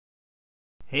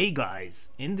Hey guys,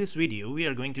 in this video we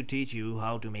are going to teach you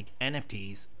how to make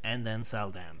NFTs and then sell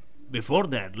them. Before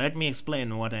that, let me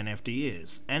explain what NFT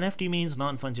is. NFT means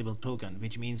non-fungible token,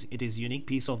 which means it is unique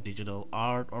piece of digital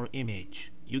art or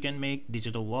image. You can make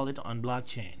digital wallet on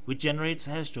blockchain, which generates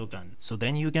hash token. So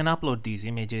then you can upload these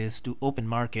images to open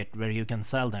market where you can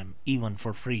sell them even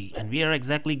for free. And we are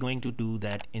exactly going to do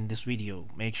that in this video.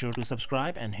 Make sure to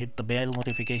subscribe and hit the bell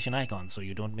notification icon so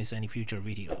you don't miss any future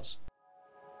videos.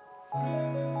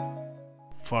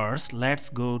 First, let's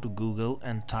go to Google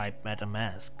and type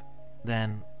Metamask.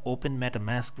 Then open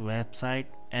Metamask website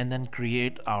and then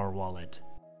create our wallet.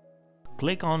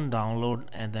 Click on download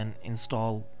and then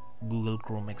install Google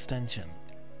Chrome extension.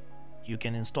 You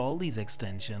can install these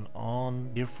extensions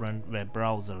on different web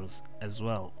browsers as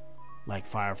well, like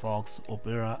Firefox,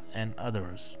 Opera and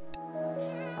others.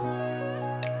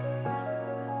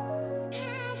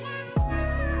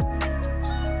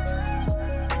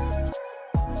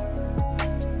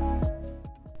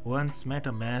 Once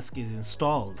Metamask is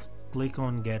installed, click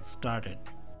on Get Started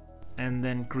and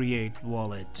then Create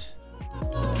Wallet.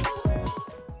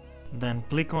 Then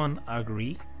click on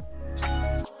Agree.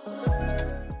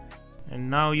 And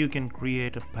now you can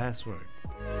create a password.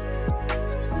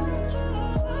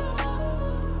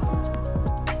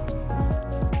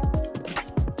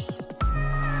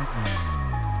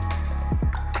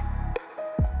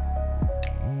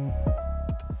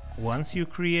 Once you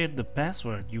create the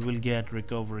password, you will get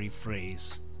recovery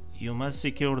phrase. You must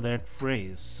secure that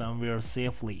phrase somewhere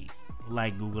safely,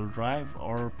 like Google Drive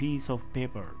or a piece of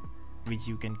paper, which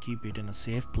you can keep it in a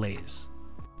safe place.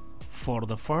 For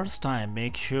the first time,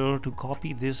 make sure to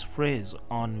copy this phrase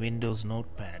on Windows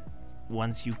Notepad.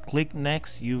 Once you click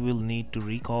Next, you will need to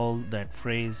recall that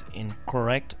phrase in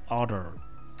correct order.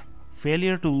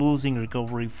 Failure to losing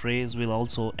recovery phrase will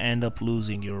also end up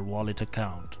losing your wallet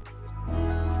account.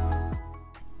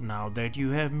 Now that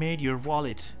you have made your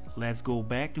wallet, let's go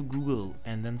back to Google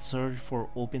and then search for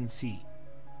OpenSea.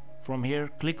 From here,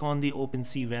 click on the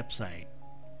OpenSea website.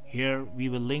 Here we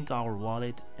will link our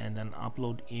wallet and then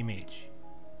upload image.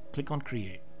 Click on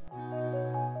Create.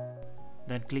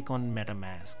 Then click on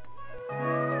Metamask.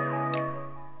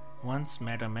 Once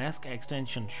Metamask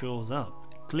extension shows up,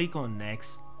 click on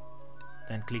Next,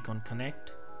 then click on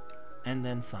Connect and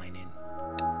then sign in.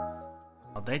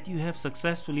 Now that you have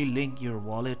successfully linked your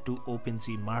wallet to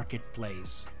OpenSea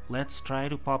Marketplace, let's try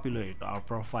to populate our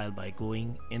profile by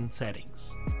going in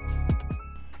Settings.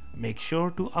 Make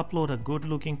sure to upload a good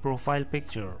looking profile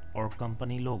picture or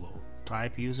company logo.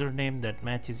 Type username that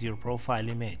matches your profile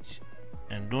image.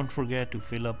 And don't forget to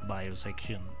fill up bio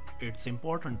section. It's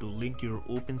important to link your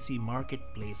OpenSea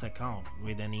Marketplace account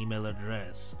with an email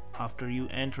address. After you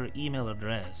enter email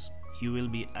address, you will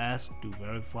be asked to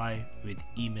verify with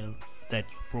email that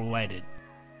you provided.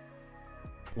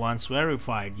 Once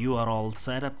verified, you are all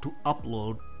set up to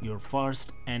upload your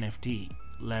first NFT.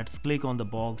 Let's click on the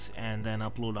box and then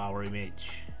upload our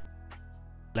image.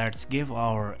 Let's give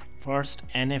our first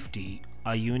NFT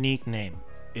a unique name.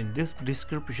 In this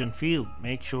description field,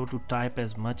 make sure to type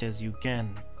as much as you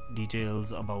can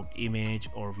details about image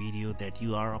or video that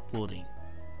you are uploading.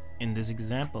 In this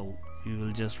example, we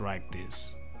will just write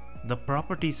this. The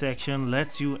property section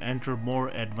lets you enter more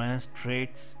advanced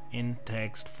traits in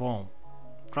text form.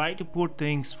 Try to put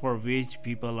things for which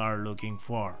people are looking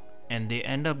for and they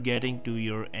end up getting to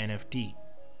your NFT.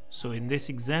 So in this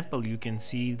example, you can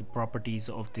see the properties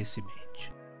of this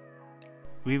image.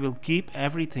 We will keep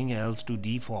everything else to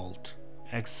default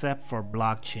except for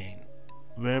blockchain,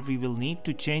 where we will need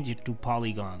to change it to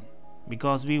Polygon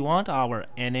because we want our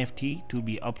NFT to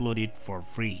be uploaded for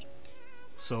free.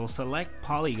 So select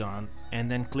Polygon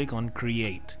and then click on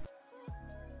Create.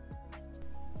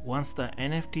 Once the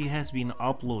NFT has been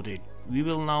uploaded, we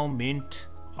will now mint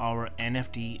our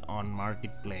NFT on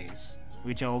Marketplace,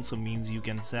 which also means you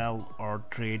can sell or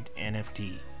trade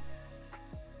NFT.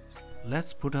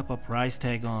 Let's put up a price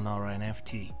tag on our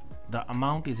NFT. The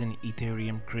amount is in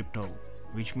Ethereum crypto,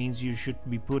 which means you should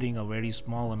be putting a very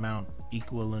small amount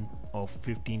equivalent of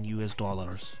 $15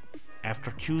 US.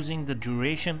 After choosing the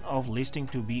duration of listing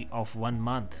to be of 1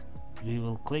 month, we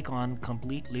will click on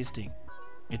Complete Listing.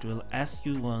 It will ask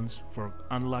you once for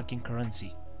unlocking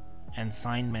currency and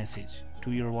sign message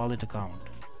to your wallet account.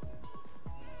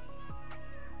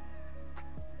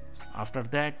 After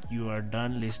that, you are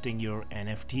done listing your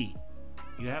NFT.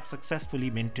 You have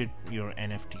successfully minted your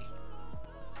NFT.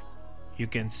 You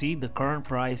can see the current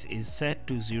price is set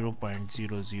to 0.005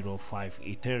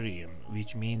 Ethereum,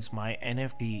 which means my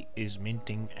NFT is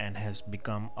minting and has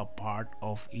become a part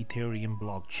of Ethereum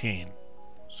Blockchain.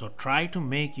 So try to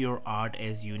make your art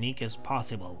as unique as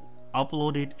possible.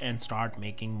 upload it and start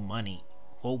making money.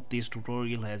 Hope this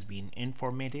tutorial has been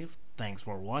informative. Thanks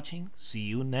for watching. See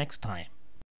you next time.